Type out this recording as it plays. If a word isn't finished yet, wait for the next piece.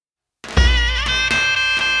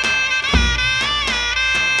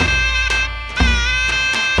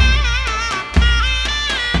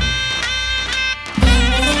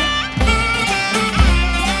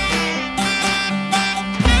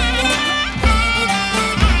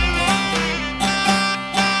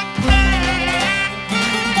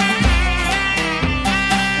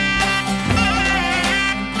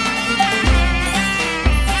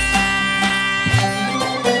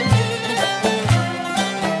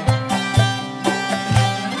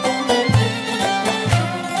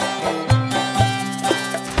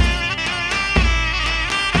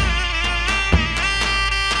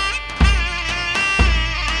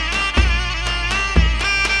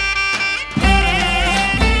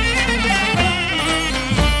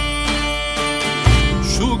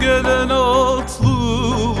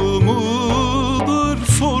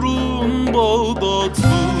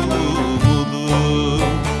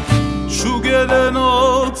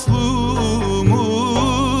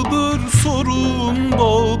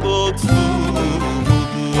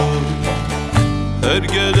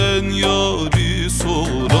gelen yari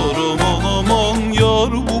sorar aman aman,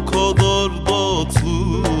 yar bu kadar tatlı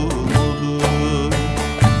mıdır?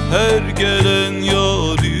 Her gelen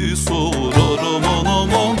yari sorar aman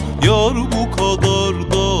aman, yar bu kadar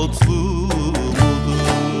tatlı mıdır?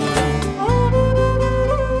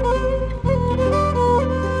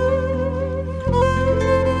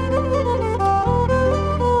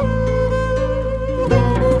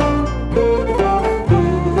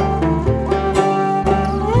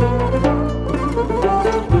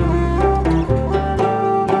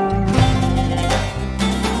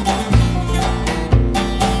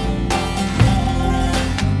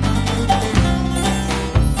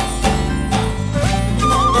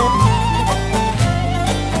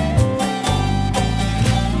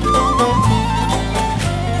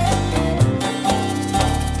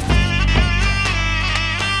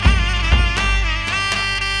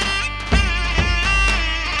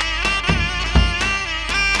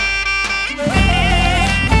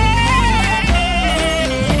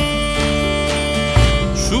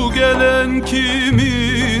 Şu gelen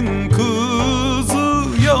kimin kızı,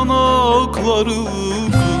 yanakları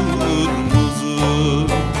kırmızı?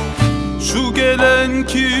 Şu gelen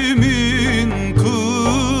kimin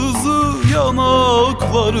kızı,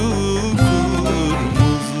 yanakları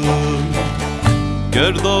kırmızı?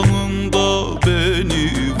 Gerdanında beni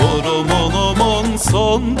var aman aman,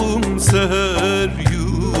 sandım seher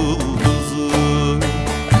yıldızı.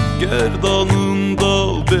 Gerdanında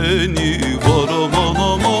beni var aman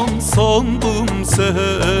aman, sandım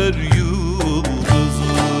seher yıldızı.